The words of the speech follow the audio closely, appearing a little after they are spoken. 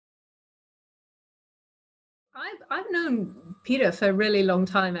I've known Peter for a really long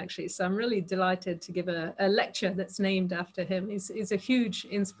time, actually, so I'm really delighted to give a lecture that's named after him. He's a huge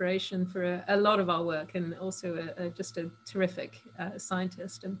inspiration for a lot of our work, and also just a terrific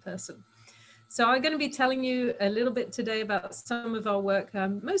scientist and person. So I'm going to be telling you a little bit today about some of our work,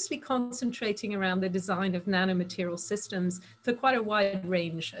 mostly concentrating around the design of nanomaterial systems for quite a wide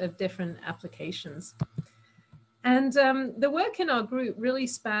range of different applications. And the work in our group really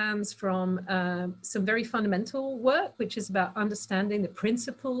spans from some very fundamental work, which is about understanding the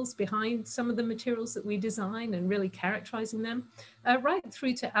principles behind some of the materials that we design and really characterizing them, right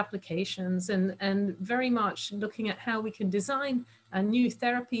through to applications and very much looking at how we can design new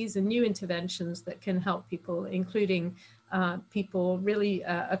therapies and new interventions that can help people, including people really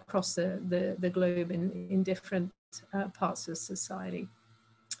across the globe in different parts of society.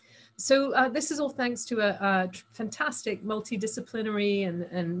 So this is all thanks to a fantastic multidisciplinary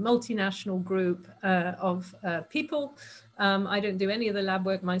and multinational group of people. I don't do any of the lab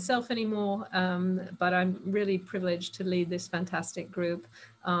work myself anymore, but I'm really privileged to lead this fantastic group,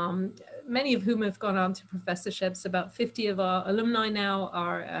 many of whom have gone on to professorships. About 50 of our alumni now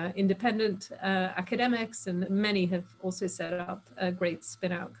are independent academics, and many have also set up great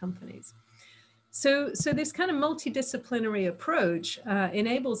spin-out companies. So this kind of multidisciplinary approach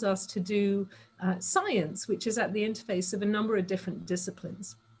enables us to do science, which is at the interface of a number of different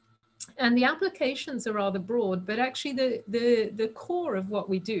disciplines. And the applications are rather broad, but actually the core of what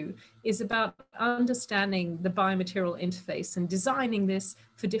we do is about understanding the biomaterial interface and designing this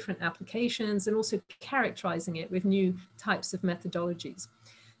for different applications and also characterizing it with new types of methodologies.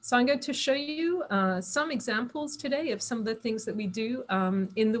 So I'm going to show you some examples today of some of the things that we do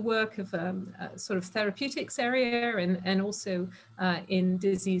in the work of sort of therapeutics area and also in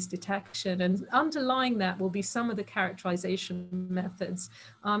disease detection. And underlying that will be some of the characterization methods,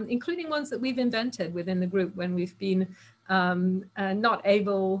 including ones that we've invented within the group when we've been not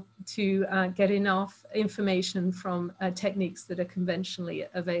able to get enough information from techniques that are conventionally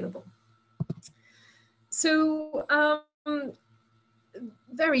available. So,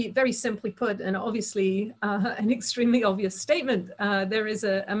 very simply put, and obviously an extremely obvious statement, there is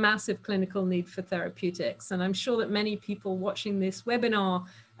a massive clinical need for therapeutics. And I'm sure that many people watching this webinar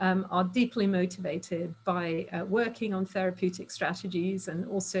are deeply motivated by working on therapeutic strategies and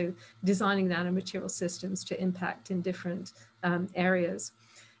also designing nanomaterial systems to impact in different areas.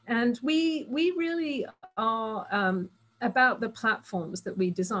 And we really are about the platforms that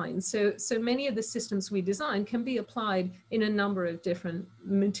we design. So many of the systems we design can be applied in a number of different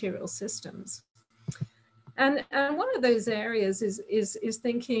material systems. And one of those areas is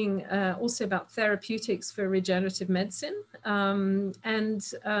thinking also about therapeutics for regenerative medicine. A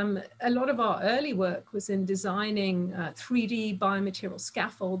lot of our early work was in designing 3D biomaterial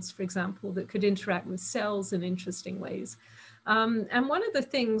scaffolds, for example, that could interact with cells in interesting ways. And one of the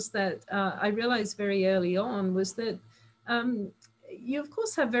things that I realized very early on was that you of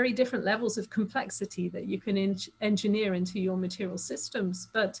course have very different levels of complexity that you can engineer into your material systems,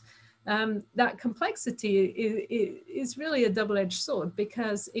 but that complexity is really a double-edged sword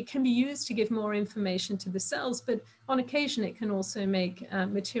because it can be used to give more information to the cells, but on occasion it can also make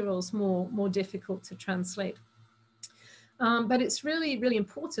materials more difficult to translate. But it's really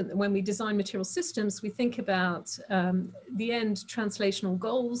important that when we design material systems, we think about the end translational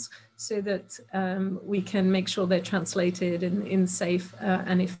goals so that we can make sure they're translated in safe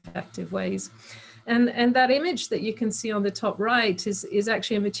and effective ways. And that image that you can see on the top right is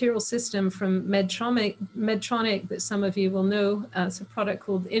actually a material system from Medtronic that some of you will know. It's a product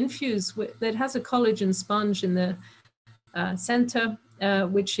called Infuse that has a collagen sponge in the center,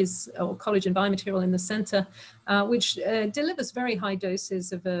 which is, or collagen biomaterial in the center, which delivers very high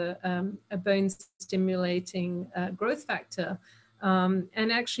doses of a bone stimulating growth factor.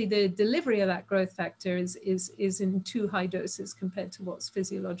 And actually the delivery of that growth factor is in too high doses compared to what's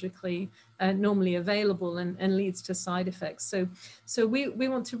physiologically normally available and leads to side effects. So we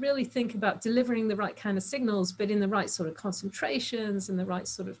want to really think about delivering the right kind of signals, but in the right sort of concentrations and the right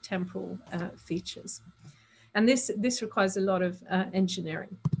sort of temporal features. And this requires a lot of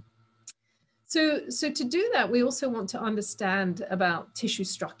engineering. So to do that, we also want to understand about tissue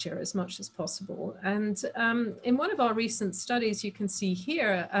structure as much as possible. And in one of our recent studies, you can see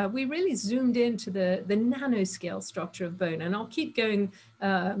here, we really zoomed into the nanoscale structure of bone. And I'll keep going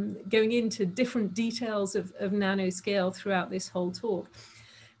into different details of nanoscale throughout this whole talk.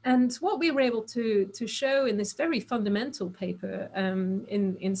 And what we were able to show in this very fundamental paper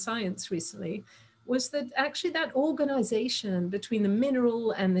in Science recently was that actually that organization between the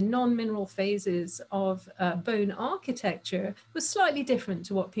mineral and the non-mineral phases of bone architecture was slightly different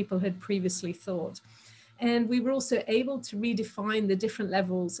to what people had previously thought. And we were also able to redefine the different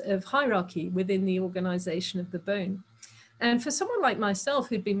levels of hierarchy within the organization of the bone. And for someone like myself,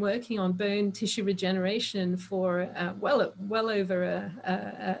 who'd been working on bone tissue regeneration for well over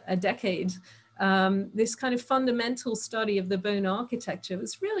a decade, this kind of fundamental study of the bone architecture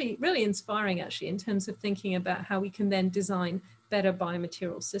was really, really inspiring, actually, in terms of thinking about how we can then design better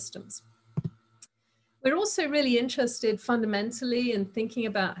biomaterial systems. We're also really interested fundamentally in thinking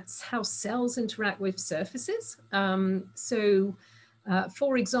about how cells interact with surfaces.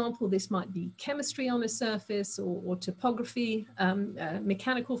 For example, this might be chemistry on a surface or topography,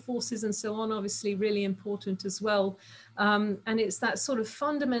 mechanical forces and so on, obviously really important as well. And it's that sort of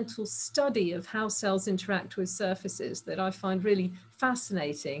fundamental study of how cells interact with surfaces that I find really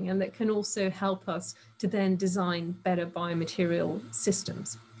fascinating, and that can also help us to then design better biomaterial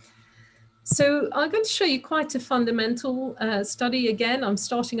systems. So I'm going to show you quite a fundamental study. Again, I'm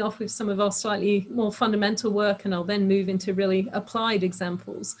starting off with some of our slightly more fundamental work, and I'll then move into really applied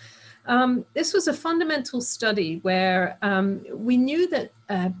examples. This was a fundamental study where we knew that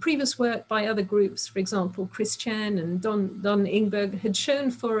previous work by other groups, for example, Chris Chen and Don Ingberg, had shown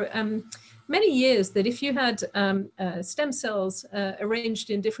for many years that if you had stem cells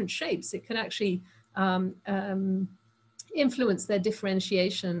arranged in different shapes, it could actually influence their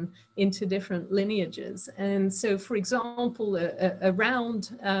differentiation into different lineages. And so, for example, a round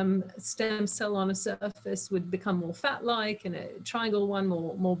stem cell on a surface would become more fat-like, and a triangle one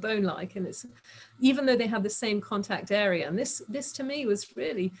more bone-like. And it's, even though they have the same contact area. And this to me was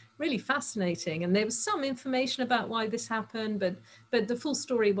really, really fascinating. And there was some information about why this happened, but the full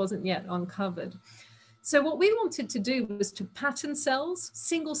story wasn't yet uncovered. So what we wanted to do was to pattern cells,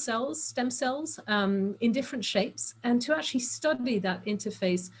 single cells, stem cells, in different shapes, and to actually study that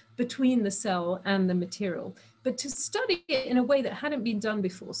interface between the cell and the material, but to study it in a way that hadn't been done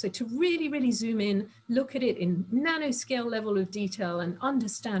before. So to really, really zoom in, look at it in nanoscale level of detail, and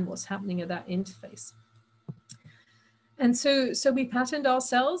understand what's happening at that interface. And so we patterned our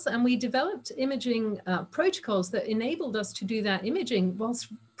cells, and we developed imaging protocols that enabled us to do that imaging whilst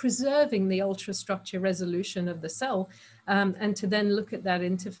preserving the ultrastructure resolution of the cell, and to then look at that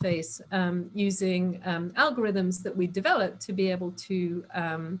interface using algorithms that we developed to be able to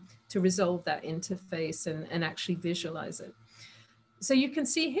resolve that interface and actually visualize it. So you can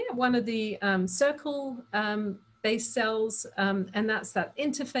see here one of the circle base cells, and that's that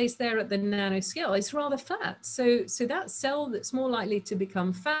interface there at the nanoscale. It's rather flat. So that cell that's more likely to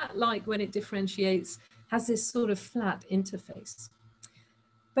become fat-like when it differentiates has this sort of flat interface.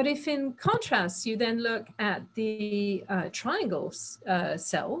 But if in contrast, you then look at the triangle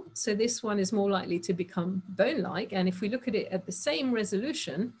cell, so this one is more likely to become bone-like. And if we look at it at the same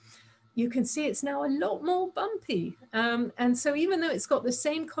resolution, you can see it's now a lot more bumpy. And so even though it's got the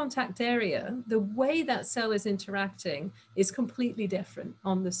same contact area, the way that cell is interacting is completely different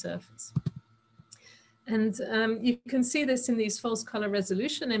on the surface. And you can see this in these false color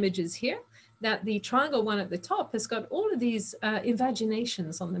resolution images here, that the triangle one at the top has got all of these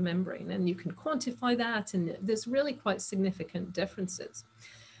invaginations on the membrane, and you can quantify that, and there's really quite significant differences.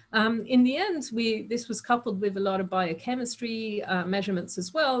 In the end, this was coupled with a lot of biochemistry measurements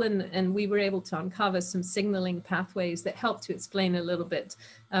as well, and we were able to uncover some signaling pathways that helped to explain a little bit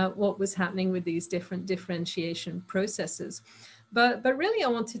what was happening with these different differentiation processes. But really, I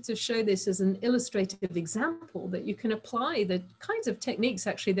wanted to show this as an illustrative example that you can apply the kinds of techniques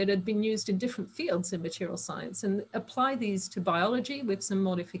actually that had been used in different fields in material science, and apply these to biology with some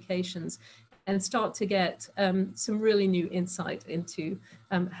modifications, and start to get some really new insight into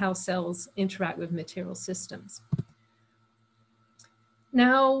how cells interact with material systems.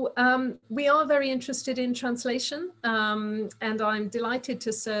 Now, we are very interested in translation, and I'm delighted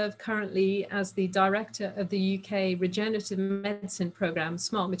to serve currently as the director of the UK Regenerative Medicine Programme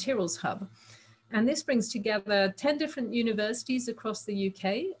Smart Materials Hub. And this brings together 10 different universities across the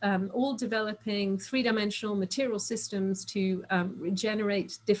UK, all developing three-dimensional material systems to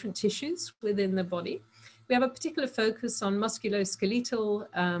regenerate different tissues within the body. We have a particular focus on musculoskeletal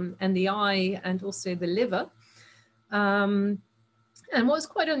and the eye, and also the liver. And what's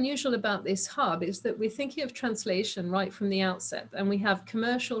quite unusual about this hub is that we're thinking of translation right from the outset. And we have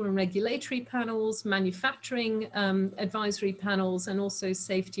commercial and regulatory panels, manufacturing advisory panels, and also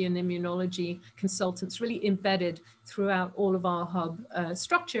safety and immunology consultants really embedded throughout all of our hub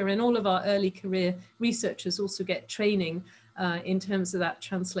structure. And all of our early career researchers also get training in terms of that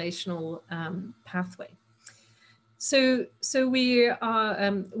translational pathway. So we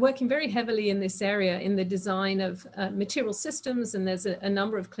are working very heavily in this area in the design of material systems, and there's a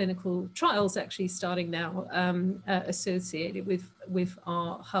number of clinical trials actually starting now associated with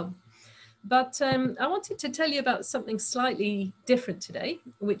our hub. But I wanted to tell you about something slightly different today,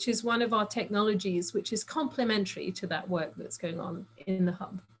 which is one of our technologies, which is complementary to that work that's going on in the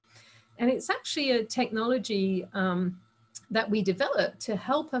hub. And it's actually a technology that we developed to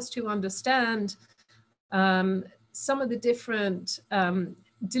help us to understand some of the different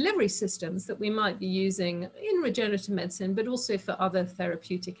delivery systems that we might be using in regenerative medicine, but also for other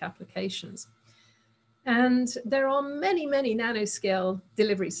therapeutic applications. And there are many, many nanoscale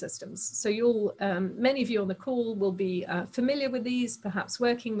delivery systems. So you'll, many of you on the call will be familiar with these, perhaps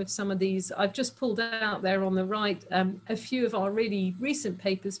working with some of these. I've just pulled out there on the right a few of our really recent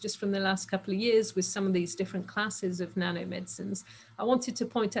papers just from the last couple of years with some of these different classes of nanomedicines. I wanted to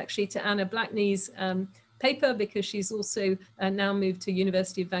point actually to Anna Blackney's paper, because she's also now moved to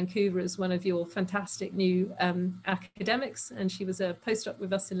University of Vancouver as one of your fantastic new academics, and she was a postdoc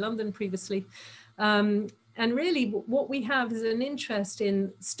with us in London previously. And really what we have is an interest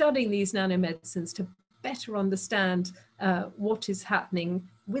in studying these nanomedicines to better understand what is happening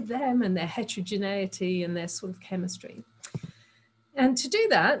with them and their heterogeneity and their sort of chemistry. And to do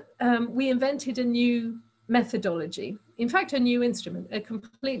that, we invented a new methodology, in fact, a new instrument, a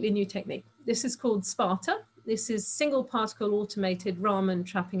completely new technique. This is called Sparta. This is single particle automated Raman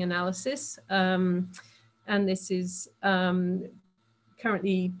trapping analysis. And this is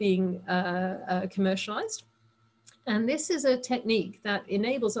currently being commercialized. And this is a technique that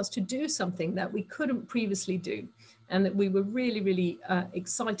enables us to do something that we couldn't previously do, and that we were really, really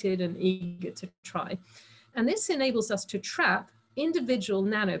excited and eager to try. And this enables us to trap individual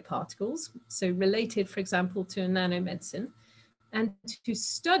nanoparticles, so related, for example, to a nanomedicine, and to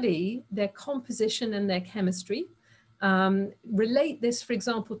study their composition and their chemistry, relate this, for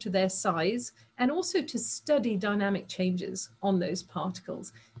example, to their size, and also to study dynamic changes on those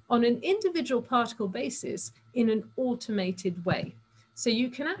particles on an individual particle basis in an automated way. So you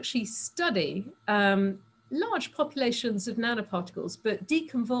can actually study large populations of nanoparticles, but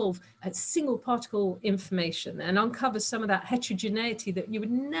deconvolve at single particle information and uncover some of that heterogeneity that you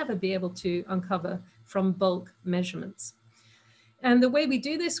would never be able to uncover from bulk measurements. And the way we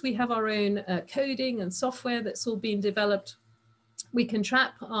do this, we have our own coding and software that's all been developed. We can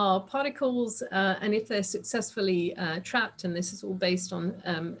trap our particles, and if they're successfully trapped, and this is all based on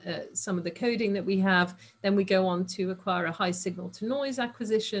some of the coding that we have, then we go on to acquire a high signal to noise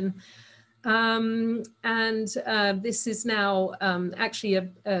acquisition. This is now actually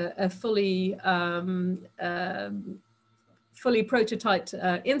a fully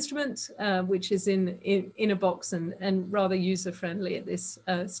prototyped instrument, which is in a box and rather user-friendly at this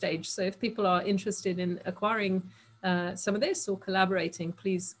stage. So if people are interested in acquiring some of this or collaborating,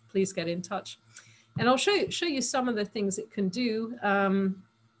 please get in touch. And I'll show you some of the things it can do.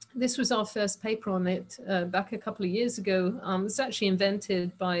 This was our first paper on it back a couple of years ago. It's actually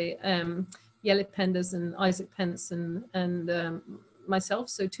invented by Jelle Penders and Isaac Pence and myself,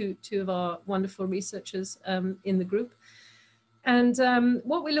 so two of our wonderful researchers in the group. And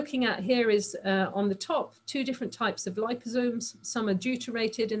what we're looking at here is on the top, two different types of liposomes. Some are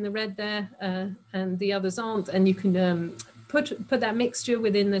deuterated in the red there, and the others aren't. And you can put that mixture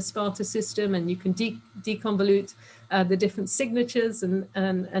within the Sparta system, and you can deconvolute the different signatures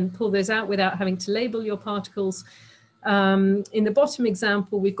and pull those out without having to label your particles. In the bottom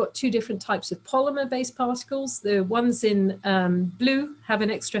example, we've got two different types of polymer-based particles. The ones in blue have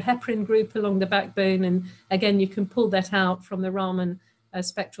an extra heparin group along the backbone, and again, you can pull that out from the Raman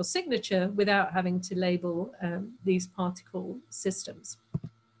spectral signature without having to label these particle systems.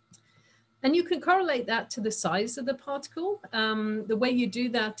 And you can correlate that to the size of the particle. The way you do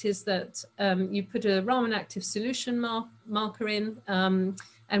that is that you put a Raman active solution marker in,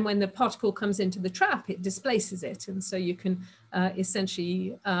 and when the particle comes into the trap, it displaces it. And so you can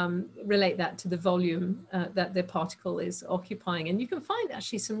essentially relate that to the volume that the particle is occupying. And you can find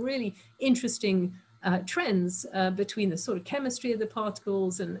actually some really interesting trends between the sort of chemistry of the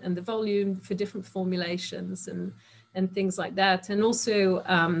particles and the volume for different formulations and things like that. And also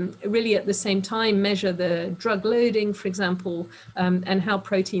really at the same time measure the drug loading, for example, and how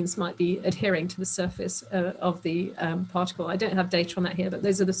proteins might be adhering to the surface of the particle. I don't have data on that here, but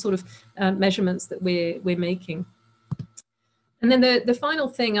those are the sort of measurements that we're making. And then the final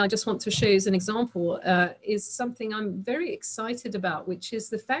thing I just want to show you as an example is something I'm very excited about, which is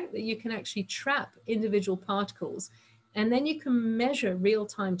the fact that you can actually trap individual particles, and then you can measure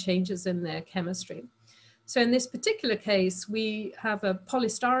real-time changes in their chemistry. So in this particular case, we have a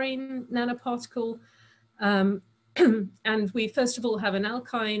polystyrene nanoparticle, and we first of all have an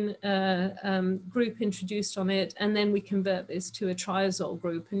alkyne group introduced on it, and then we convert this to a triazole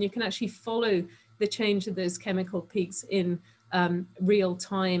group, and you can actually follow the change of those chemical peaks in real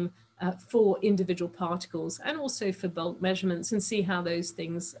time for individual particles, and also for bulk measurements, and see how those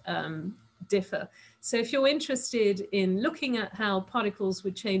things differ. So if you're interested in looking at how particles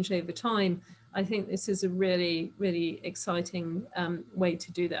would change over time, I think this is a really, really exciting way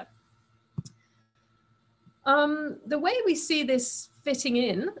to do that. The way we see this fitting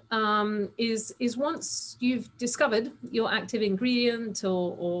in is once you've discovered your active ingredient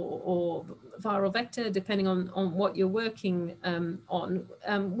or viral vector, depending on what you're working on,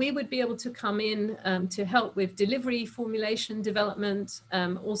 we would be able to come in to help with delivery, formulation development,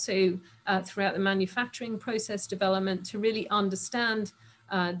 also throughout the manufacturing process development, to really understand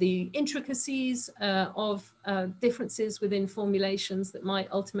the intricacies of differences within formulations that might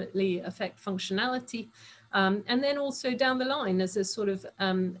ultimately affect functionality. And then also down the line as a sort of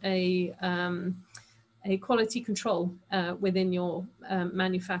a quality control within your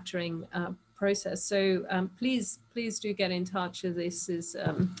manufacturing process. So please do get in touch if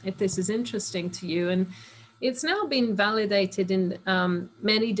this is interesting to you. And it's now been validated in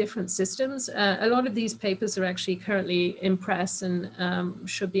many different systems. A lot of these papers are actually currently in press and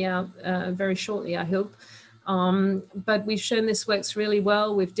should be out very shortly, I hope. But we've shown this works really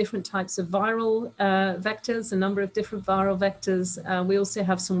well with different types of viral vectors, a number of different viral vectors. We also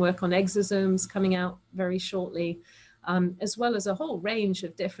have some work on exosomes coming out very shortly, as well as a whole range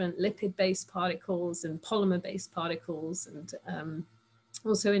of different lipid-based particles and polymer-based particles, and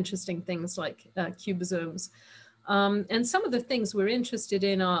also interesting things like cubosomes. And some of the things we're interested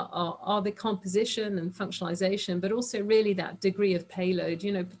in are the composition and functionalization, but also really that degree of payload,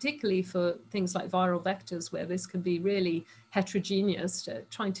 you know, particularly for things like viral vectors, where this can be really heterogeneous.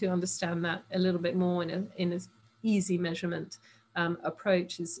 Trying to understand that a little bit more in an easy measurement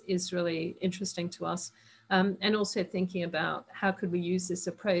approach is really interesting to us. And also thinking about how could we use this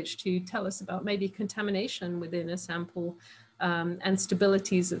approach to tell us about maybe contamination within a sample, and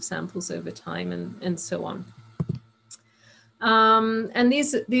stabilities of samples over time, and so on. And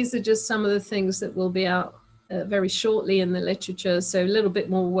these are just some of the things that will be out very shortly in the literature. So a little bit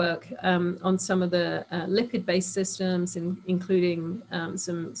more work on some of the lipid-based systems, including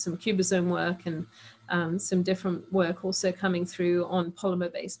some cubosome work, and some different work also coming through on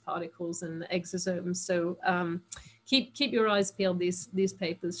polymer-based particles and exosomes. So keep your eyes peeled. These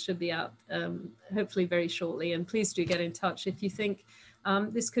papers should be out hopefully very shortly, and please do get in touch if you think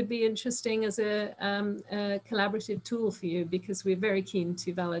this could be interesting as a collaborative tool for you, because we're very keen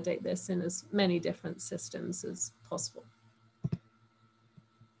to validate this in as many different systems as possible.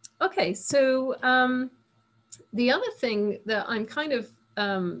 Okay, so the other thing that I'm kind of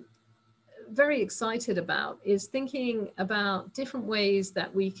very excited about is thinking about different ways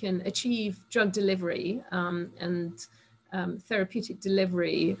that we can achieve drug delivery and therapeutic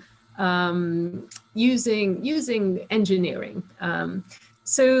delivery using engineering.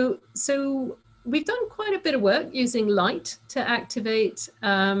 So we've done quite a bit of work using light to activate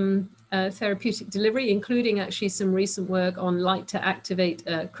therapeutic delivery, including actually some recent work on light to activate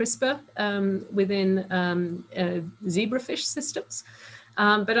CRISPR within zebrafish systems.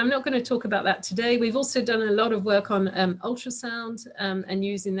 But I'm not going to talk about that today. We've also done a lot of work on ultrasound and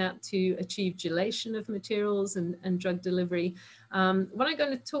using that to achieve gelation of materials and drug delivery. What I'm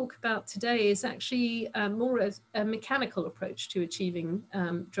going to talk about today is actually more of a mechanical approach to achieving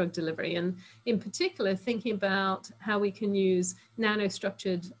drug delivery, and in particular thinking about how we can use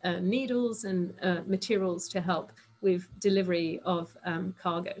nanostructured needles and materials to help with delivery of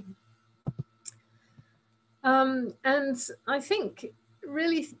cargo. And I think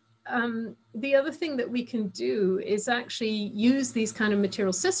really the other thing that we can do is actually use these kind of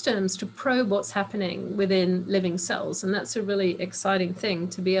material systems to probe what's happening within living cells. And that's a really exciting thing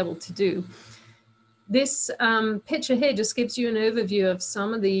to be able to do. This picture here just gives you an overview of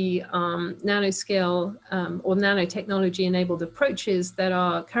some of the nanoscale or nanotechnology enabled approaches that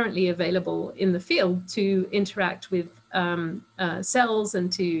are currently available in the field to interact with cells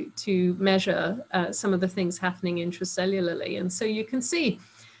and to measure some of the things happening intracellularly. And so you can see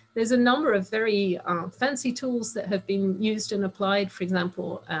there's a number of very fancy tools that have been used and applied, for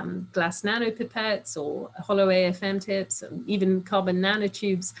example, glass nanopipettes or hollow AFM tips, and even carbon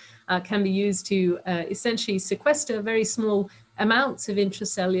nanotubes can be used to essentially sequester very small amounts of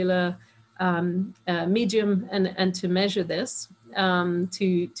intracellular medium and to measure this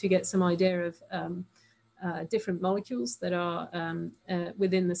to get some idea of different molecules that are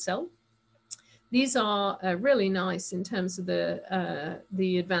within the cell. These are really nice in terms of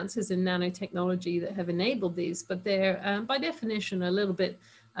the advances in nanotechnology that have enabled these, but they're by definition a little bit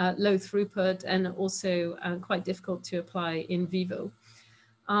low throughput and also quite difficult to apply in vivo.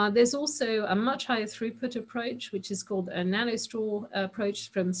 There's also a much higher throughput approach, which is called a nanostraw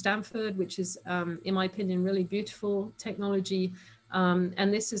approach from Stanford, which is, in my opinion, really beautiful technology.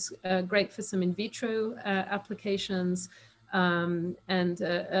 And this is great for some in vitro applications, and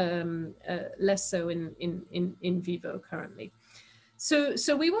less so in vivo currently.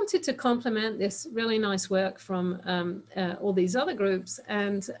 So we wanted to complement this really nice work from all these other groups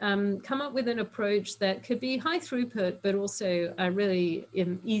and come up with an approach that could be high throughput, but also really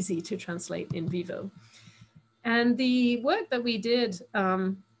easy to translate in vivo. And the work that we did,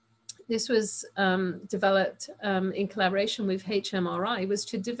 this was developed in collaboration with HMRI, was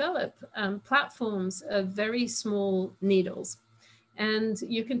to develop platforms of very small needles. And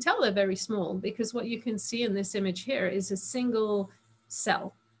you can tell they're very small because what you can see in this image here is a single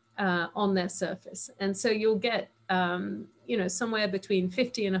cell on their surface. And so you'll get, you know, somewhere between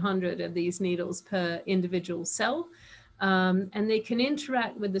 50 and 100 of these needles per individual cell. And they can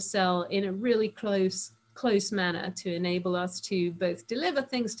interact with the cell in a really close manner to enable us to both deliver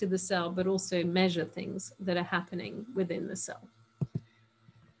things to the cell, but also measure things that are happening within the cell.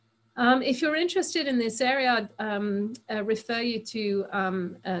 If you're interested in this area, I'd refer you to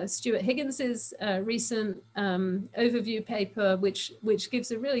Stuart Higgins's recent overview paper, which gives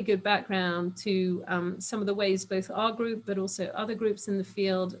a really good background to some of the ways both our group, but also other groups in the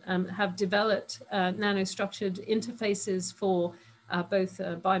field have developed nanostructured interfaces for both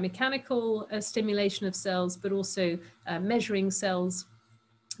biomechanical stimulation of cells, but also measuring cells,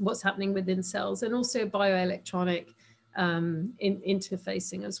 what's happening within cells, and also bioelectronic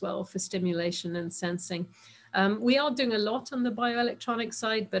interfacing as well for stimulation and sensing. We are doing a lot on the bioelectronic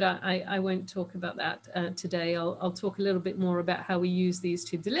side, but I won't talk about that today. I'll talk a little bit more about how we use these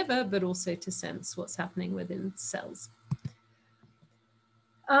to deliver, but also to sense what's happening within cells.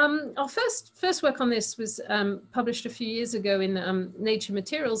 Our first work on this was published a few years ago in Nature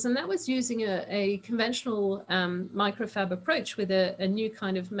Materials, and that was using a conventional microfab approach with a new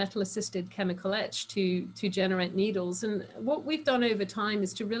kind of metal-assisted chemical etch to generate needles. And what we've done over time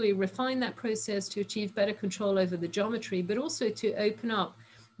is to really refine that process to achieve better control over the geometry, but also to open up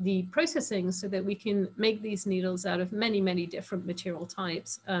the processing so that we can make these needles out of many, many different material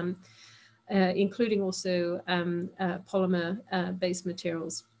types. Including also polymer-based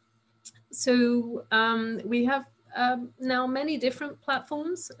materials. So we have now many different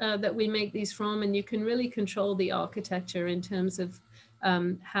platforms that we make these from, and you can really control the architecture in terms of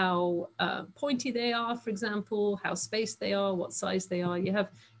how pointy they are, for example, how spaced they are, what size they are. You have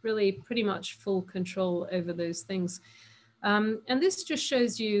really pretty much full control over those things. And this just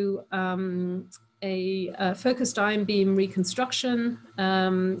shows you a focused ion beam reconstruction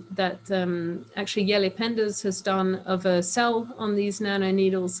that actually Jelle Penders has done of a cell on these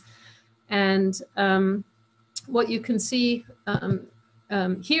nanoneedles. And what you can see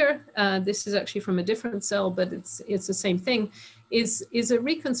here, this is actually from a different cell, but it's the same thing, is a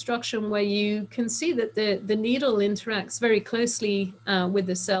reconstruction where you can see that the needle interacts very closely with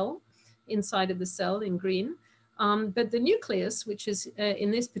the cell, inside of the cell in green. But the nucleus, which is in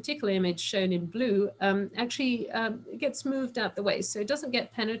this particular image shown in blue, actually gets moved out the way. So it doesn't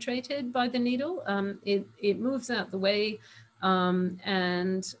get penetrated by the needle. It moves out the way,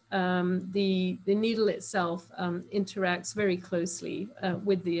 and the needle itself interacts very closely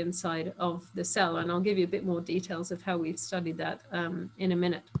with the inside of the cell. And I'll give you a bit more details of how we've studied that in a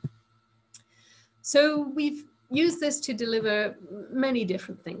minute. So we've use this to deliver many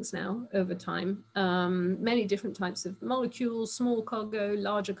different things now over time, many different types of molecules, small cargo,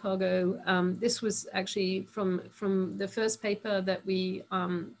 larger cargo. This was actually from the first paper that we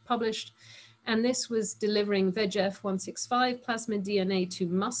published, and this was delivering VEGF-165 plasmid DNA to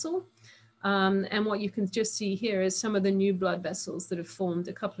muscle. And what you can just see here is some of the new blood vessels that have formed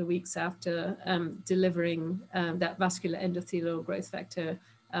a couple of weeks after delivering that vascular endothelial growth factor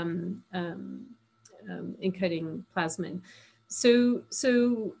encoding plasmid. So,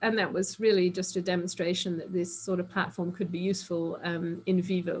 and that was really just a demonstration that this sort of platform could be useful in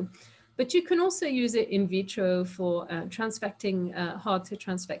vivo. But you can also use it in vitro for transfecting hard to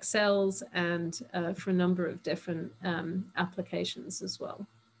transfect cells and for a number of different applications as well.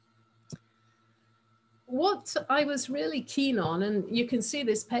 What I was really keen on, and you can see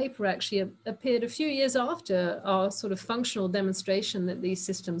this paper actually appeared a few years after our sort of functional demonstration that these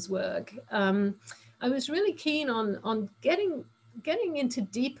systems work. I was really keen on getting into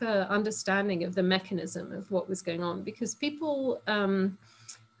deeper understanding of the mechanism of what was going on, because people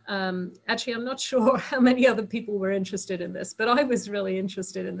Actually, I'm not sure how many other people were interested in this, but I was really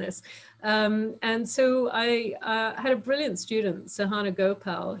interested in this. And so I had a brilliant student, Sahana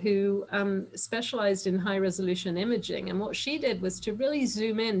Gopal, who specialized in high resolution imaging. And what she did was to really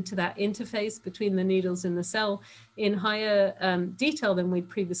zoom in to that interface between the needles in the cell in higher detail than we'd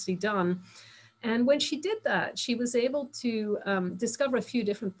previously done. And when she did that, she was able to discover a few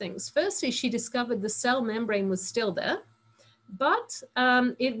different things. Firstly, she discovered the cell membrane was still there, but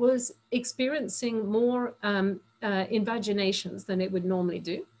it was experiencing more invaginations than it would normally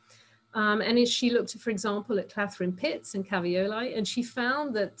do. And as she looked, for example, at clathrin pits and caveoli, and she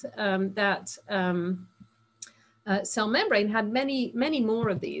found that cell membrane had many more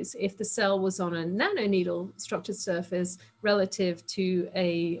of these if the cell was on a nanoneedle structured surface relative to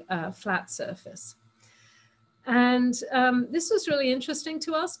a flat surface. And this was really interesting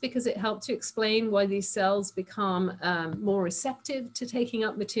to us because it helped to explain why these cells become more receptive to taking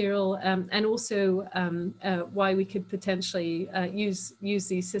up material, and also why we could potentially use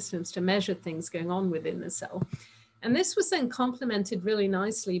these systems to measure things going on within the cell. And this was then complemented really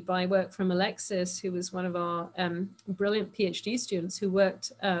nicely by work from Alexis, who was one of our brilliant PhD students who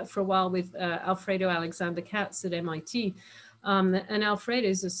worked for a while with Alfredo Alexander Katz at MIT. And Alfredo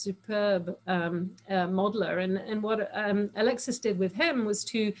is a superb modeler. And what Alexis did with him was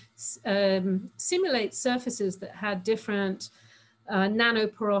to simulate surfaces that had different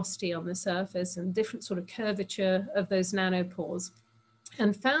nanoporosity on the surface and different sort of curvature of those nanopores,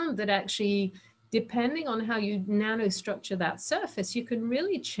 and found that actually, depending on how you nanostructure that surface, you can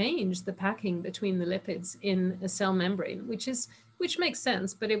really change the packing between the lipids in a cell membrane, which makes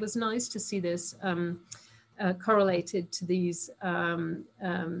sense, but it was nice to see this correlated to these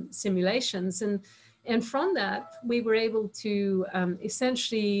simulations. And from that, we were able to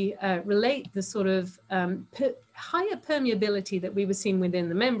essentially relate the sort of higher permeability that we were seeing within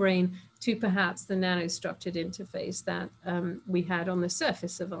the membrane to perhaps the nanostructured interface that we had on the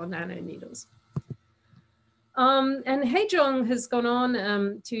surface of our nanoneedles. And Haejong has gone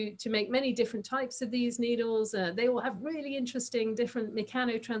on to make many different types of these needles. They all have really interesting different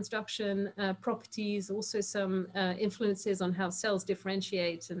mechanotransduction properties, also some influences on how cells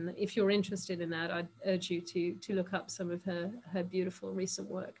differentiate. And if you're interested in that, I'd urge you to look up some of her beautiful recent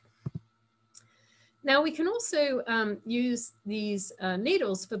work. Now, we can also use these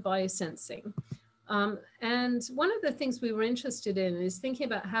needles for biosensing. And one of the things we were interested in is thinking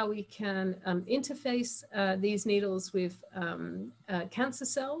about how we can interface these needles with cancer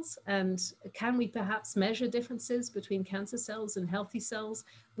cells, and can we perhaps measure differences between cancer cells and healthy cells?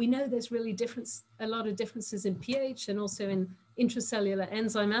 We know there's really a lot of differences in pH and also in intracellular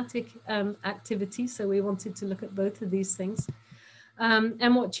enzymatic activity, so we wanted to look at both of these things.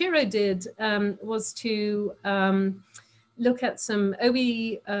 And what Chiro did was to look at some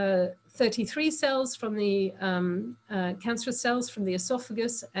OE33 cells from the cancerous cells from the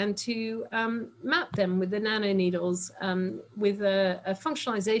esophagus, and to map them with the nanoneedles with a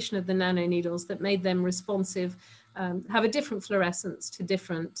functionalization of the nanoneedles that made them responsive, have a different fluorescence to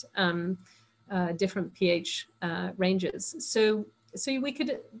different pH ranges. So we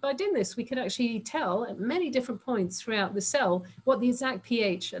could, by doing this, we could actually tell at many different points throughout the cell what the exact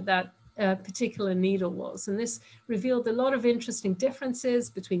pH at that particular needle was. And this revealed a lot of interesting differences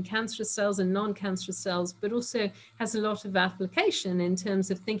between cancerous cells and non-cancerous cells, but also has a lot of application in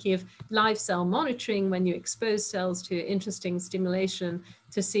terms of thinking of live cell monitoring when you expose cells to interesting stimulation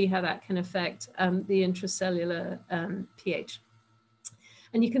to see how that can affect the intracellular pH.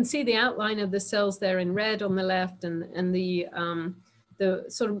 And you can see the outline of the cells there in red on the left, and the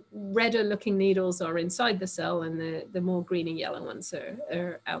sort of redder looking needles are inside the cell, and the more green and yellow ones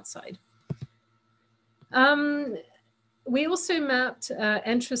are outside. We also mapped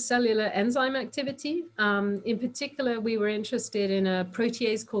intracellular enzyme activity. In particular, we were interested in a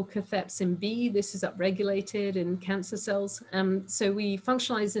protease called cathepsin B. This is upregulated in cancer cells. So we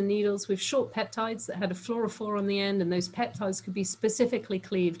functionalized the needles with short peptides that had a fluorophore on the end, and those peptides could be specifically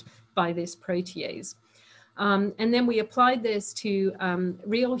cleaved by this protease. And then we applied this to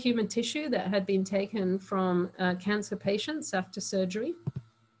real human tissue that had been taken from cancer patients after surgery.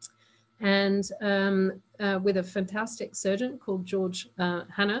 And with a fantastic surgeon called George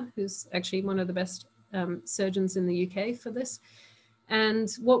Hanna, who's actually one of the best surgeons in the UK for this.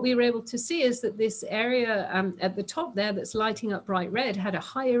 And what we were able to see is that this area at the top there that's lighting up bright red had a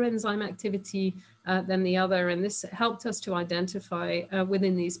higher enzyme activity than the other. And this helped us to identify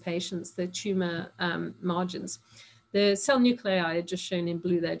within these patients the tumor margins. The cell nuclei are just shown in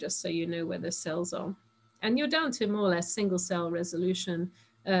blue there, just so you know where the cells are. And you're down to more or less single cell resolution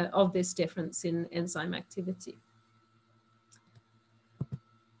of this difference in enzyme activity.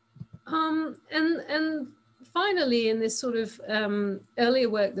 And finally, in this sort of earlier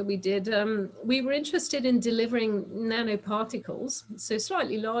work that we did, we were interested in delivering nanoparticles, so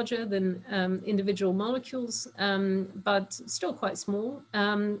slightly larger than individual molecules, but still quite small.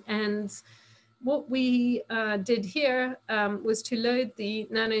 And what we did here was to load the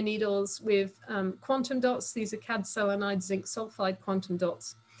nanoneedles with quantum dots. These are cadselenide zinc sulfide quantum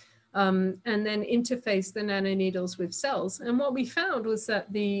dots. And then interface the nanoneedles with cells. And what we found was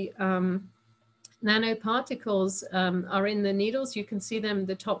that the nanoparticles are in the needles. You can see them,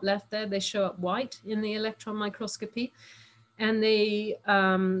 the top left there, they show up white in the electron microscopy. And they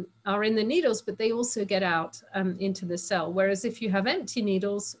are in the needles, but they also get out into the cell. Whereas if you have empty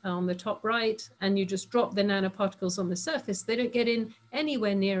needles on the top right and you just drop the nanoparticles on the surface, they don't get in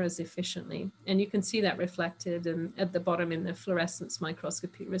anywhere near as efficiently. And you can see that reflected at the bottom in the fluorescence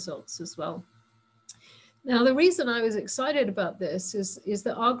microscopy results as well. Now, the reason I was excited about this is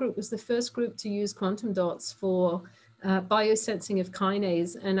that our group was the first group to use quantum dots for biosensing of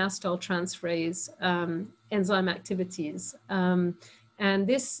kinase and acetyltransferase enzyme activities. And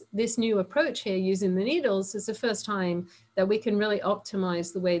this new approach here using the needles is the first time that we can really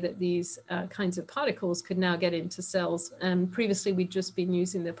optimize the way that these kinds of particles could now get into cells. And previously we'd just been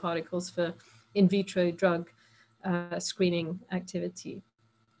using the particles for in vitro drug screening activity.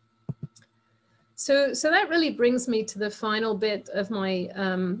 So that really brings me to the final bit of my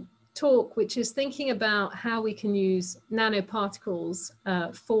talk, which is thinking about how we can use nanoparticles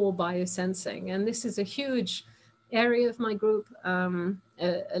for biosensing. And this is a huge area of my group.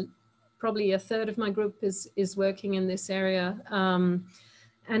 Probably a third of my group is working in this area.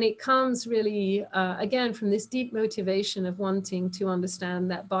 And it comes really, again, from this deep motivation of wanting to understand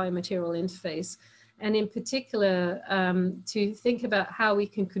that biomaterial interface. And in particular, to think about how we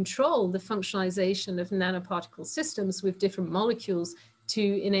can control the functionalization of nanoparticle systems with different molecules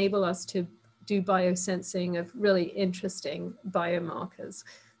to enable us to do biosensing of really interesting biomarkers.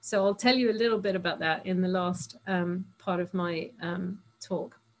 So I'll tell you a little bit about that in the last part of my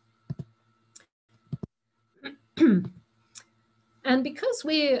talk. And because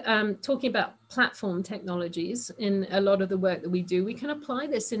we're talking about platform technologies in a lot of the work that we do, we can apply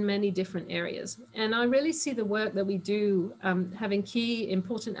this in many different areas. And I really see the work that we do having key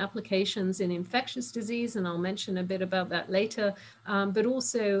important applications in infectious disease, and I'll mention a bit about that later, but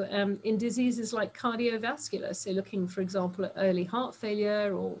also in diseases like cardiovascular. So looking, for example, at early heart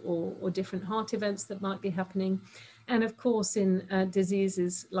failure or different heart events that might be happening. And of course, in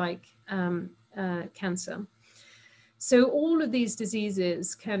diseases like cancer. So all of these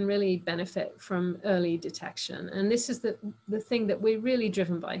diseases can really benefit from early detection. And this is the thing that we're really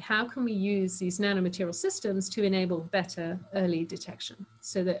driven by. How can we use these nanomaterial systems to enable better early detection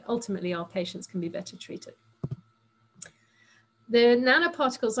so that ultimately our patients can be better treated? The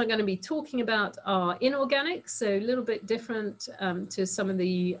nanoparticles I'm going to be talking about are inorganic, so a little bit different to some of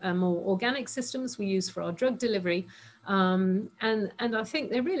the more organic systems we use for our drug delivery. And I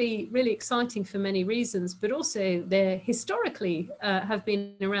think they're really, really exciting for many reasons, but also they historically have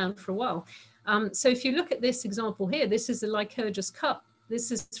been around for a while. So if you look at this example here, this is a Lycurgus cup.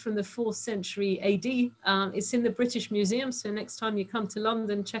 This is from the 4th century AD. It's in the British Museum, so next time you come to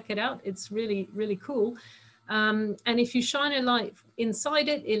London, check it out. It's really, really cool. And if you shine a light inside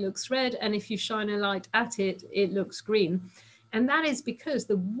it, it looks red. And if you shine a light at it, it looks green. And that is because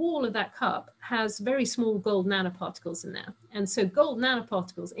the wall of that cup has very small gold nanoparticles in there. And so gold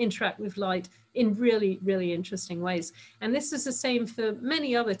nanoparticles interact with light in really, really interesting ways. And this is the same for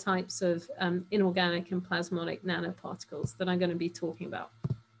many other types of inorganic and plasmonic nanoparticles that I'm going to be talking about.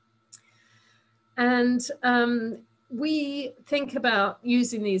 And we think about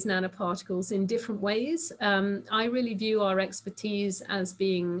using these nanoparticles in different ways. I really view our expertise as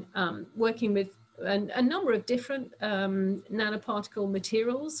being working with a number of different nanoparticle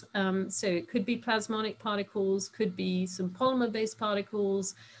materials. So it could be plasmonic particles, could be some polymer-based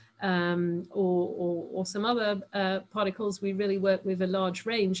particles, or some other particles. We really work with a large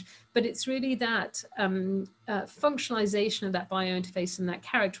range, but it's really that functionalization of that biointerface and that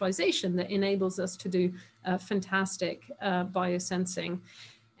characterization that enables us to do fantastic biosensing.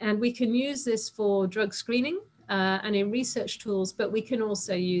 And we can use this for drug screening and in research tools, but we can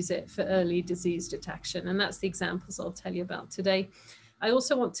also use it for early disease detection. And that's the examples I'll tell you about today. I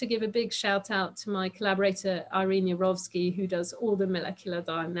also want to give a big shout out to my collaborator, Irene Yarovsky, who does all the molecular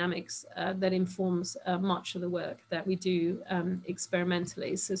dynamics that informs much of the work that we do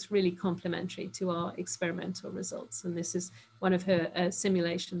experimentally. So it's really complementary to our experimental results. And this is one of her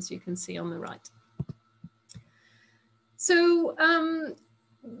simulations you can see on the right. So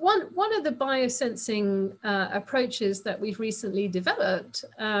One of the biosensing approaches that we've recently developed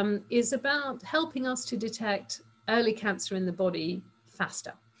is about helping us to detect early cancer in the body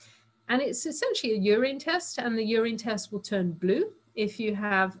faster. And it's essentially a urine test, and the urine test will turn blue if you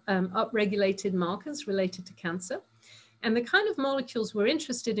have upregulated markers related to cancer. And the kind of molecules we're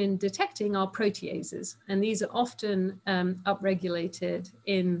interested in detecting are proteases, and these are often upregulated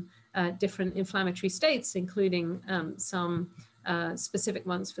in different inflammatory states, including some specific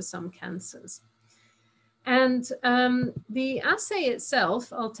ones for some cancers. And the assay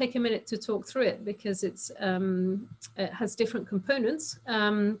itself, I'll take a minute to talk through it because it has different components.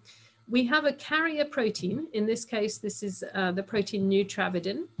 We have a carrier protein. In this case, this is the protein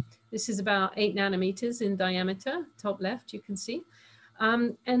neutravidin. This is about 8 nanometers in diameter, top left, you can see.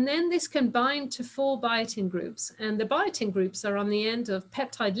 And then this can bind to 4 biotin groups. And the biotin groups are on the end of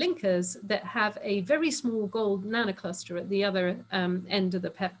peptide linkers that have a very small gold nanocluster at the other end of the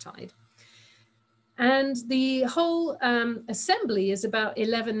peptide. And the whole assembly is about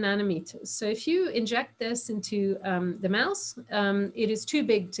 11 nanometers. So if you inject this into the mouse, it is too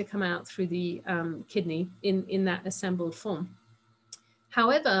big to come out through the kidney in that assembled form.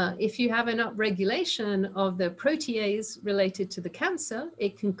 However, if you have an upregulation of the protease related to the cancer,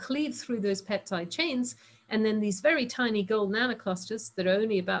 it can cleave through those peptide chains. And then these very tiny gold nanoclusters that are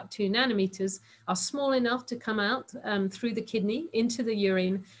only about 2 nanometers are small enough to come out through the kidney into the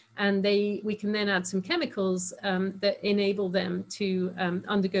urine. And we can then add some chemicals that enable them to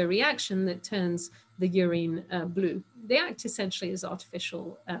undergo reaction that turns the urine blue. They act essentially as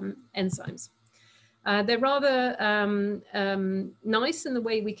artificial enzymes. They're rather nice in the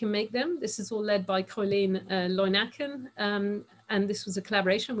way we can make them. This is all led by Colleen Loinaken, and this was a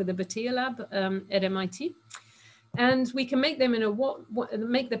collaboration with the Batia lab at MIT. And we can make them in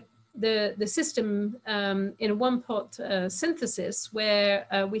make the system in a one-pot synthesis where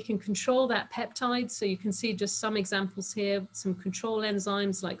we can control that peptide. So you can see just some examples here, some control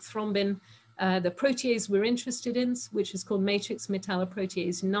enzymes like thrombin, the protease we're interested in, which is called matrix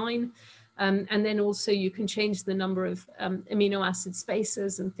metalloprotease 9. And then also you can change the number of amino acid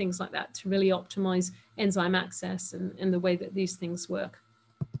spaces and things like that to really optimize enzyme access and the way that these things work.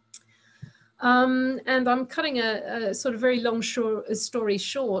 And I'm cutting a sort of very long story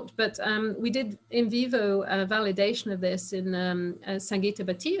short, but we did in vivo validation of this in Sangeeta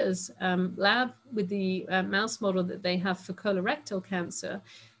Bhatia's lab with the mouse model that they have for colorectal cancer.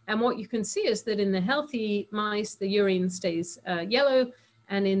 And what you can see is that in the healthy mice, the urine stays yellow,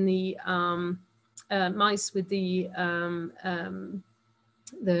 and in the mice with the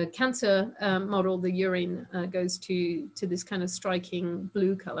cancer model, the urine goes to this kind of striking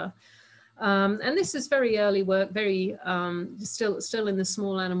blue color. And this is very early work, very still in the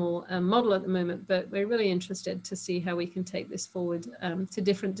small animal model at the moment, but we're really interested to see how we can take this forward to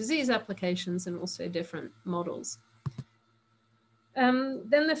different disease applications and also different models. Then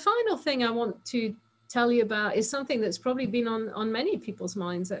the final thing I want to tell you about is something that's probably been on many people's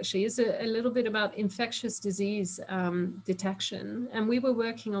minds, actually, is a little bit about infectious disease detection. And we were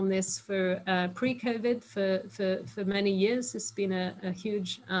working on this for pre-COVID for many years. It's been a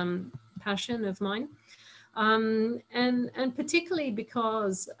huge passion of mine. And particularly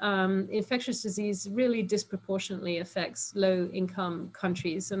because infectious disease really disproportionately affects low-income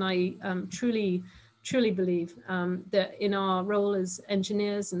countries. And I truly believe that in our role as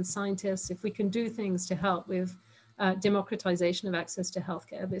engineers and scientists, if we can do things to help with democratization of access to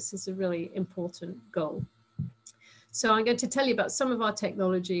healthcare, this is a really important goal. So I'm going to tell you about some of our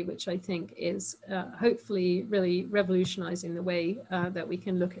technology, which I think is hopefully really revolutionizing the way that we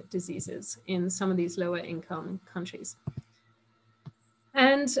can look at diseases in some of these lower income countries.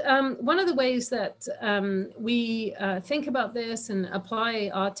 And one of the ways that we think about this and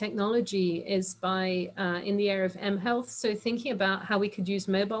apply our technology is by in the area of mHealth. So thinking about how we could use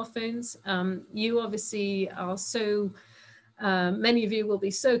mobile phones. You obviously are so, many of you will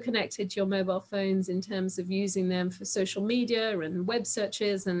be so connected to your mobile phones in terms of using them for social media and web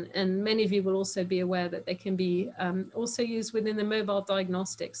searches. And many of you will also be aware that they can be also used within the mobile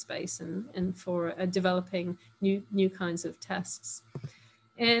diagnostic space and for developing new kinds of tests.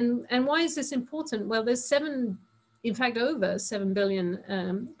 And why is this important? Well, there's in fact, over 7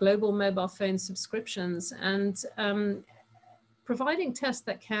 billion global mobile phone subscriptions, and providing tests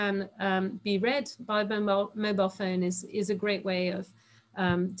that can be read by a mobile phone is a great way of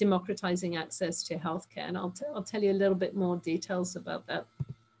democratizing access to healthcare. And I'll tell you a little bit more details about that.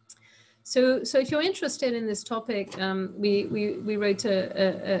 So if you're interested in this topic, we wrote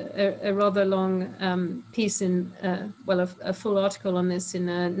a rather long piece in, well, a full article on this in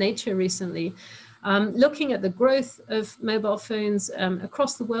Nature recently. looking at the growth of mobile phones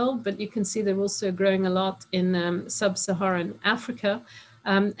across the world, but you can see they're also growing a lot in sub-Saharan Africa.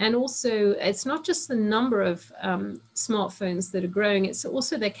 And also, it's not just the number of smartphones that are growing, it's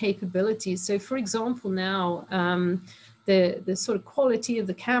also their capabilities. So for example, now, the sort of quality of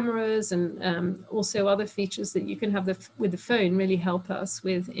the cameras and also other features that you can have with the phone really help us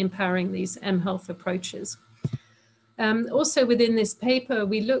with empowering these mHealth approaches. Also within this paper,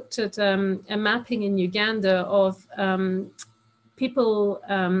 we looked at a mapping in Uganda of people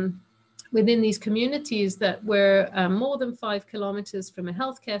within these communities that were more than 5 kilometers from a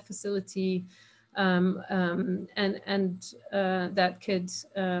healthcare facility, that could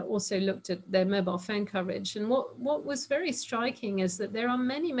also looked at their mobile phone coverage. And what was very striking is that there are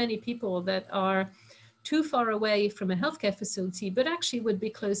many, many people that are too far away from a healthcare facility, but actually would be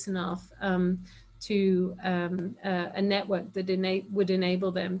close enough to a network that would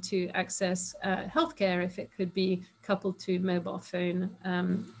enable them to access healthcare if it could be coupled to mobile phone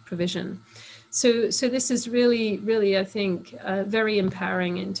provision. So this is really, I think, very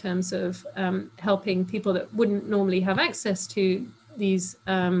empowering in terms of helping people that wouldn't normally have access to these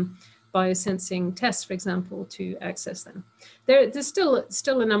biosensing tests, for example, to access them. There's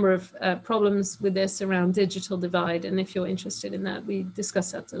still a number of problems with this around digital divide, and if you're interested in that, we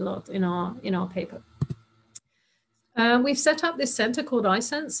discuss that a lot in our paper. We've set up this center called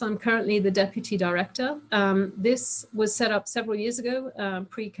iSense. I'm currently the deputy director. This was set up several years ago,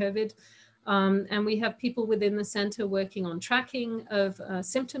 pre-COVID. And we have people within the center working on tracking of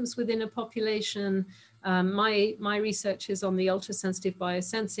symptoms within a population. My research is on the ultrasensitive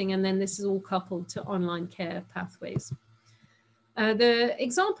biosensing, and then this is all coupled to online care pathways. The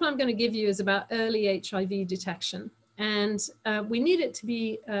example I'm going to give you is about early HIV detection. And we need it to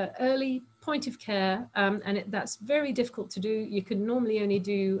be early point of care, and that's very difficult to do. You can normally only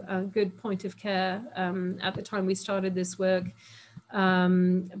do a good point of care at the time we started this work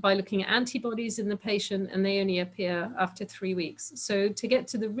by looking at antibodies in the patient, and they only appear after 3 weeks. So to get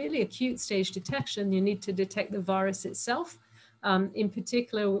to the really acute stage detection, you need to detect the virus itself. In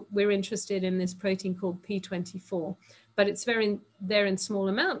particular, we're interested in this protein called P24, but it's there in small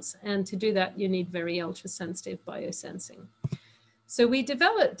amounts. And to do that, you need very ultrasensitive biosensing. So we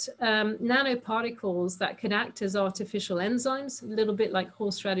developed nanoparticles that could act as artificial enzymes, a little bit like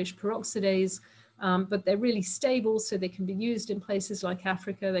horseradish peroxidase, but they're really stable, so they can be used in places like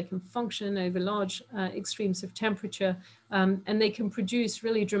Africa. They can function over large extremes of temperature, and they can produce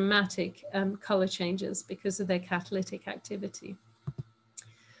really dramatic color changes because of their catalytic activity.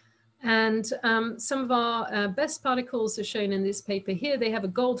 And some of our best particles are shown in this paper here. They have a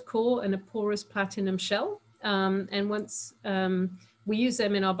gold core and a porous platinum shell. And once we use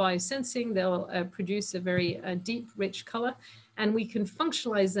them in our biosensing, they'll produce a very deep, rich color. And we can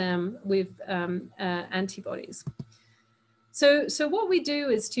functionalize them with antibodies. So what we do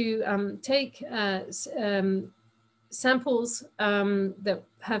is to take samples that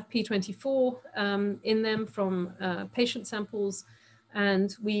have P24 in them from patient samples,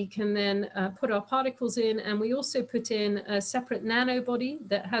 and we can then put our particles in, and we also put in a separate nanobody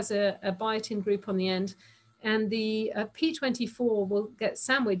that has a biotin group on the end. And the P24 will get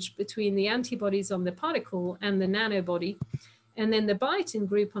sandwiched between the antibodies on the particle and the nanobody. And then the biotin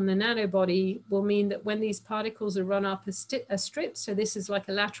group on the nanobody will mean that when these particles are run up a strip, so this is like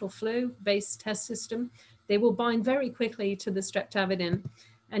a lateral flow based test system, they will bind very quickly to the streptavidin.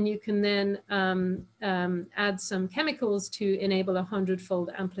 And you can then add some chemicals to enable 100-fold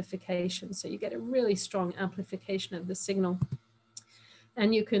amplification. So you get a really strong amplification of the signal.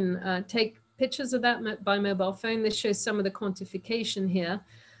 And you can take pictures of that by mobile phone. This shows some of the quantification here.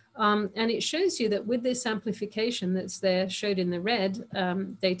 And it shows you that with this amplification that's there, showed in the red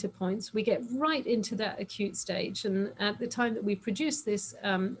data points, we get right into that acute stage. And at the time that we produced this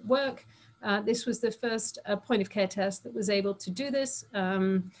work, this was the first point of care test that was able to do this.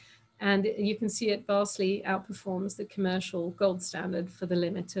 And you can see it vastly outperforms the commercial gold standard for the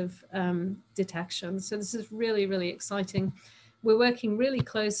limit of detection. So this is really, really exciting. We're working really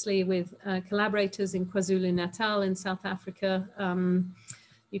closely with collaborators in KwaZulu-Natal in South Africa.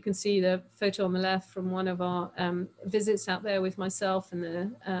 You can see the photo on the left from one of our visits out there with myself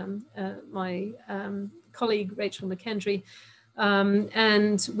and my colleague, Rachel McKendry.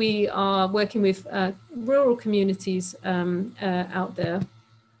 And we are working with rural communities out there.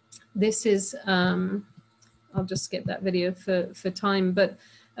 This is, I'll just skip that video for time, but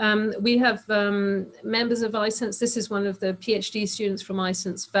we have members of iSense. This is one of the PhD students from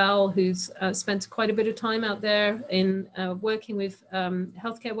iSense, Val, who's spent quite a bit of time out there in working with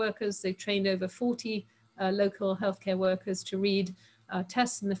healthcare workers. They've trained over 40 local healthcare workers to read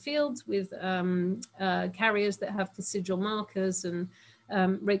tests in the field with carriers that have vesidual markers, and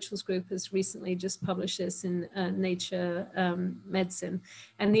Rachel's group has recently just published this in Nature Medicine.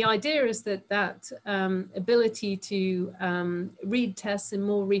 And the idea is that ability to read tests in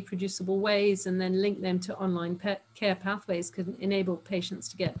more reproducible ways and then link them to online care pathways can enable patients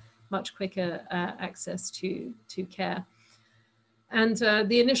to get much quicker access to care. And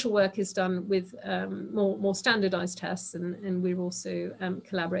the initial work is done with more standardized tests, and we're also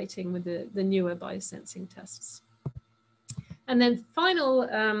collaborating with the newer biosensing tests. And then final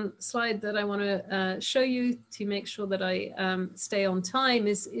slide that I want to show you to make sure that I stay on time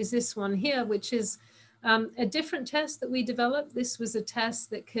is this one here, which is a different test that we developed. This was a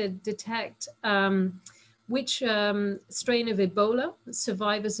test that could detect which strain of Ebola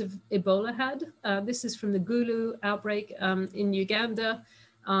survivors of Ebola had. This is from the Gulu outbreak in Uganda.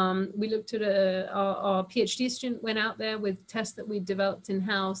 We looked at our PhD student went out there with tests that we developed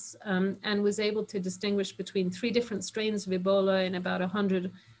in-house and was able to distinguish between 3 different strains of Ebola in about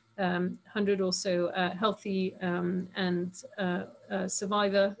 100 or so healthy and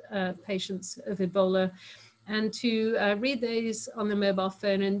survivor patients of Ebola, and to read these on the mobile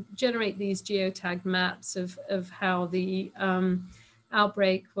phone and generate these geotagged maps of how the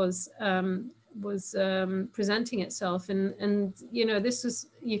outbreak was presenting itself. And you know, this was,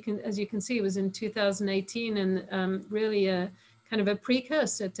 as you can see, it was in 2018, and really a kind of a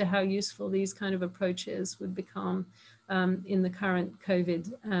precursor to how useful these kind of approaches would become in the current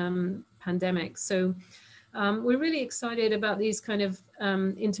COVID pandemic. So we're really excited about these kind of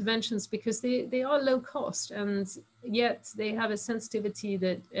interventions because they are low cost, and yet they have a sensitivity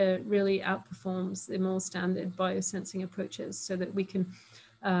that really outperforms the more standard biosensing approaches, so that we can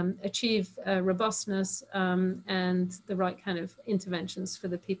achieve robustness and the right kind of interventions for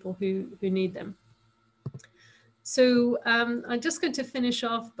the people who need them. So I'm just going to finish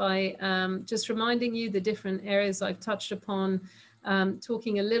off by just reminding you the different areas I've touched upon,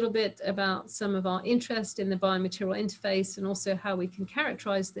 talking a little bit about some of our interest in the biomaterial interface and also how we can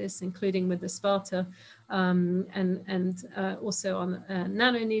characterize this, including with the Sparta and also on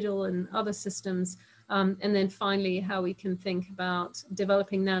nanoneedle and other systems. And then finally, how we can think about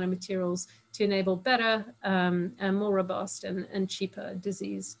developing nanomaterials to enable better and more robust and cheaper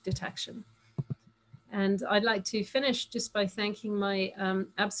disease detection. And I'd like to finish just by thanking my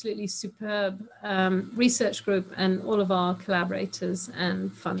absolutely superb research group and all of our collaborators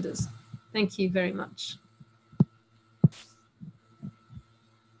and funders. Thank you very much.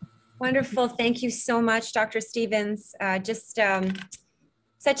 Wonderful. Thank you so much, Dr. Stevens.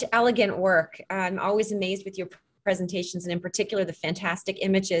 Such elegant work. I'm always amazed with your presentations, and in particular, the fantastic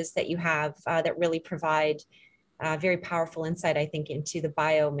images that you have that really provide very powerful insight, I think, into the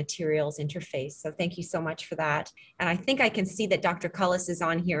biomaterials interface. So thank you so much for that. And I think I can see that Dr. Cullis is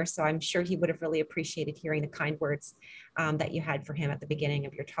on here, so I'm sure he would have really appreciated hearing the kind words that you had for him at the beginning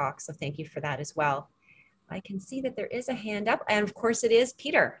of your talk. So thank you for that as well. I can see that there is a hand up, and of course it is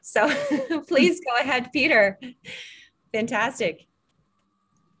Pieter. So please go ahead, Pieter. Fantastic.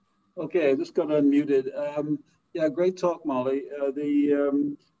 Okay, I just got unmuted. Yeah, great talk, Molly.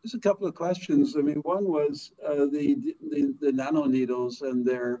 Just a couple of questions. I mean, one was the nanoneedles, and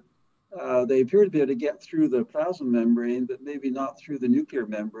they appear to be able to get through the plasma membrane, but maybe not through the nuclear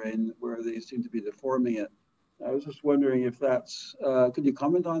membrane, where they seem to be deforming it. I was just wondering if that's, could you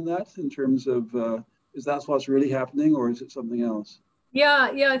comment on that in terms of, is that what's really happening, or is it something else? Yeah,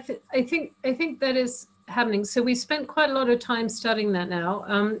 I think that is happening. So we spent quite a lot of time studying that now.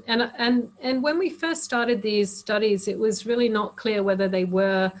 And when we first started these studies, it was really not clear whether they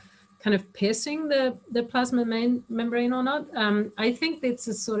were kind of piercing the plasma membrane or not. I think it's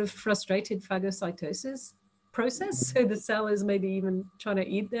a sort of frustrated phagocytosis process. So the cell is maybe even trying to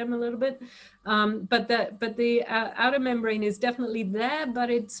eat them a little bit. But the outer membrane is definitely there, but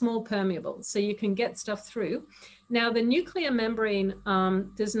it's more permeable. So you can get stuff through. Now, the nuclear membrane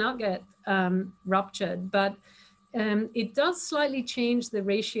does not get ruptured, but it does slightly change the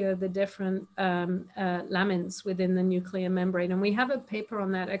ratio of the different lamins within the nuclear membrane. And we have a paper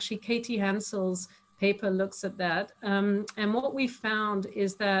on that. Actually, Katie Hansel's paper looks at that. And what we found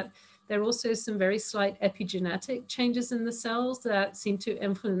is that there are also some very slight epigenetic changes in the cells that seem to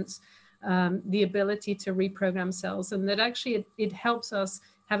influence the ability to reprogram cells, and that actually it helps us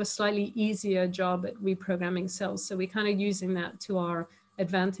have a slightly easier job at reprogramming cells. So we're kind of using that to our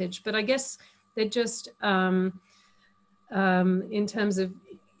advantage. But I guess they're just, in terms of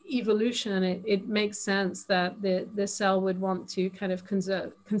evolution, it makes sense that the cell would want to kind of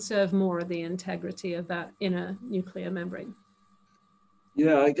conserve more of the integrity of that inner nuclear membrane.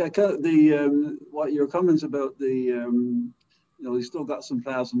 Yeah, what your comments about the he's still got some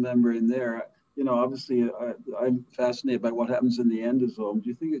plasma membrane there. Obviously, I'm fascinated by what happens in the endosome. Do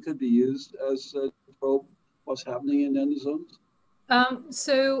you think it could be used as a probe what's happening in endosomes?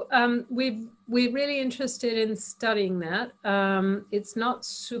 We're really interested in studying that. It's not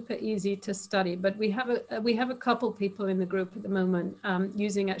super easy to study, but we have a couple people in the group at the moment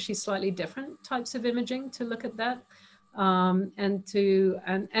using actually slightly different types of imaging to look at that,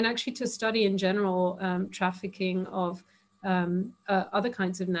 and actually to study in general trafficking of other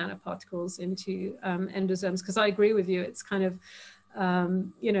kinds of nanoparticles into endosomes. Because I agree with you, it's kind of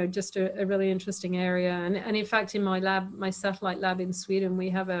just a really interesting area. And in fact, in my lab, my satellite lab in Sweden, we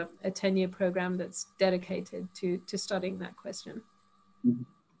have a 10-year program that's dedicated to studying that question. Mm-hmm.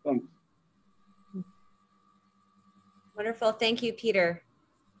 Thanks. Wonderful. Thank you, Peter.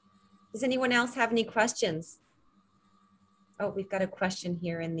 Does anyone else have any questions? Oh, we've got a question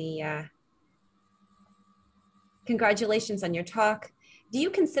here in the, congratulations on your talk. Do you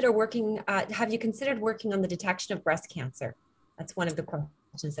consider working, have you considered working on the detection of breast cancer? That's one of the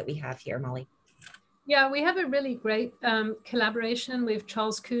questions that we have here, Molly. Yeah, we have a really great collaboration with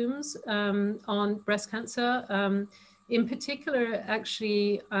Charles Coombs on breast cancer. In particular,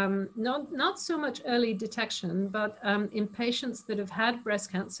 actually, not so much early detection, but in patients that have had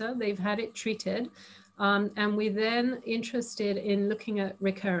breast cancer, they've had it treated, and we're then interested in looking at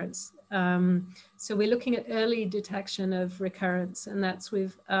recurrence. So we're looking at early detection of recurrence, and that's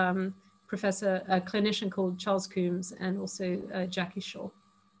with a clinician called Charles Coombs and also Jackie Shaw.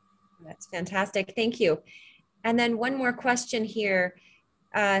 That's fantastic. Thank you. And then one more question here.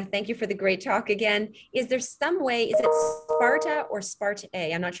 Thank you for the great talk again. Is there some way, is it Sparta or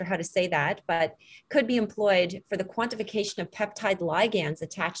Sparta-A? I'm not sure how to say that, but could be employed for the quantification of peptide ligands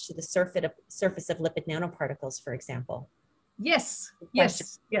attached to the surface of lipid nanoparticles, for example? Yes,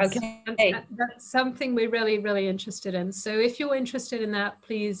 yes, yes. Okay. And that's something we're really, really interested in. So if you're interested in that,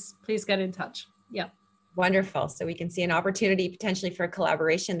 please get in touch. Yeah. Wonderful. So we can see an opportunity potentially for a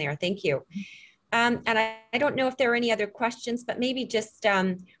collaboration there. Thank you. And I don't know if there are any other questions, but maybe just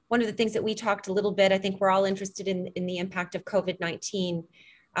one of the things that we talked a little bit, I think we're all interested in the impact of COVID-19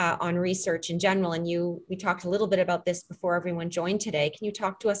 on research in general. And we talked a little bit about this before everyone joined today. Can you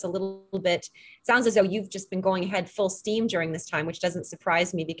talk to us a little bit? It sounds as though you've just been going ahead full steam during this time, which doesn't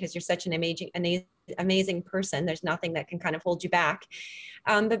surprise me because you're such an amazing person. There's nothing that can kind of hold you back.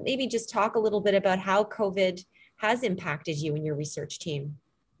 But maybe just talk a little bit about how COVID has impacted you and your research team.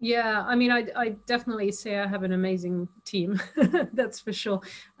 Yeah, I mean, I definitely say I have an amazing team. That's for sure.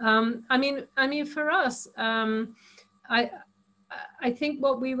 I mean, for us, I think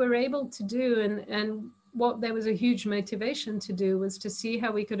what we were able to do and what there was a huge motivation to do was to see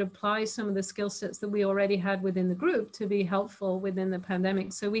how we could apply some of the skill sets that we already had within the group to be helpful within the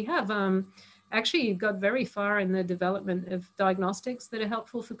pandemic. So we have actually got very far in the development of diagnostics that are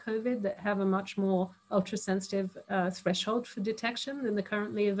helpful for COVID, that have a much more ultrasensitive threshold for detection than the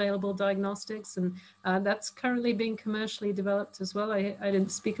currently available diagnostics. And that's currently being commercially developed as well. I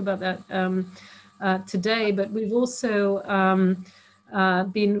didn't speak about that today, but we've also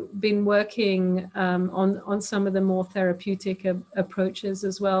been working on some of the more therapeutic approaches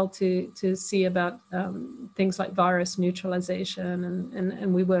as well to see about things like virus neutralization,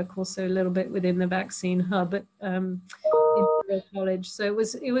 and we work also a little bit within the vaccine hub at Imperial College. So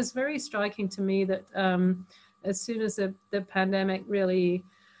it was very striking to me that as soon as the pandemic really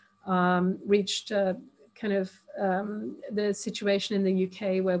reached kind of the situation in the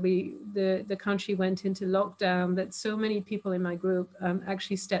UK where the country went into lockdown, that so many people in my group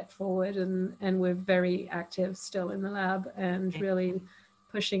actually stepped forward and were very active still in the lab and really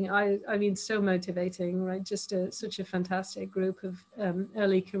pushing. I mean, so motivating, right? Just such a fantastic group of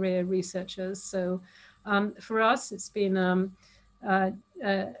early career researchers. So for us, it's been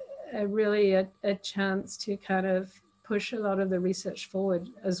really a chance to kind of push a lot of the research forward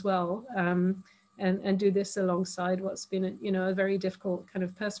as well. And do this alongside what's been a very difficult kind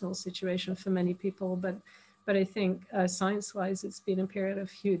of personal situation for many people, but I think science-wise it's been a period of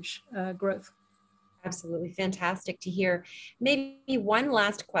huge growth. Absolutely fantastic to hear. Maybe one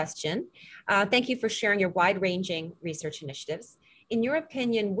last question. Thank you for sharing your wide-ranging research initiatives. In your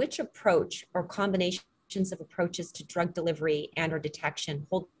opinion, which approach or combinations of approaches to drug delivery and or detection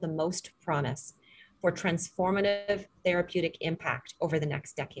hold the most promise for transformative therapeutic impact over the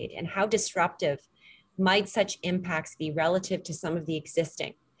next decade? And how disruptive might such impacts be relative to some of the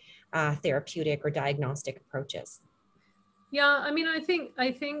existing therapeutic or diagnostic approaches? Yeah, I mean, I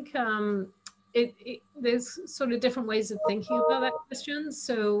think there's sort of different ways of thinking about that question.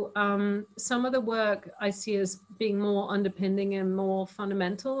 So some of the work I see as being more underpinning and more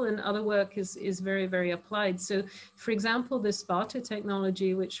fundamental, and other work is very, very applied. So for example, the Sparta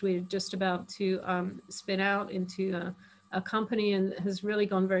technology, which we're just about to spin out into a company and has really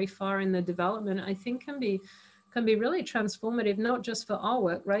gone very far in the development, I think can be really transformative, not just for our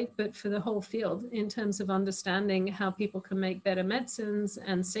work, right, but for the whole field in terms of understanding how people can make better medicines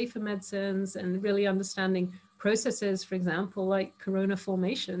and safer medicines, and really understanding processes, for example, like corona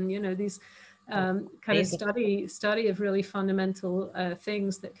formation, you know, these kind of study of really fundamental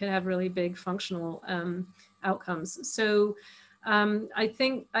things that can have really big functional outcomes. So I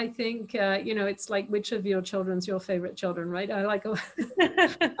think you know, it's like, which of your children's your favorite children, right? I like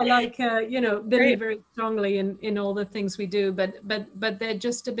I like you know, Billy very strongly in all the things we do, but they're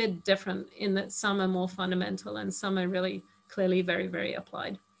just a bit different in that some are more fundamental and some are really clearly very, very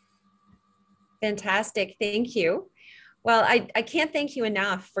applied. Fantastic, thank you. Well, I can't thank you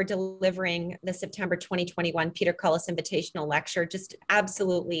enough for delivering the September 2021 Pieter Cullis Invitational Lecture. Just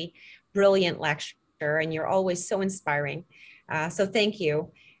absolutely brilliant lecture, and you're always so inspiring. So thank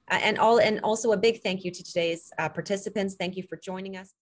you. And also a big thank you to today's participants. Thank you for joining us.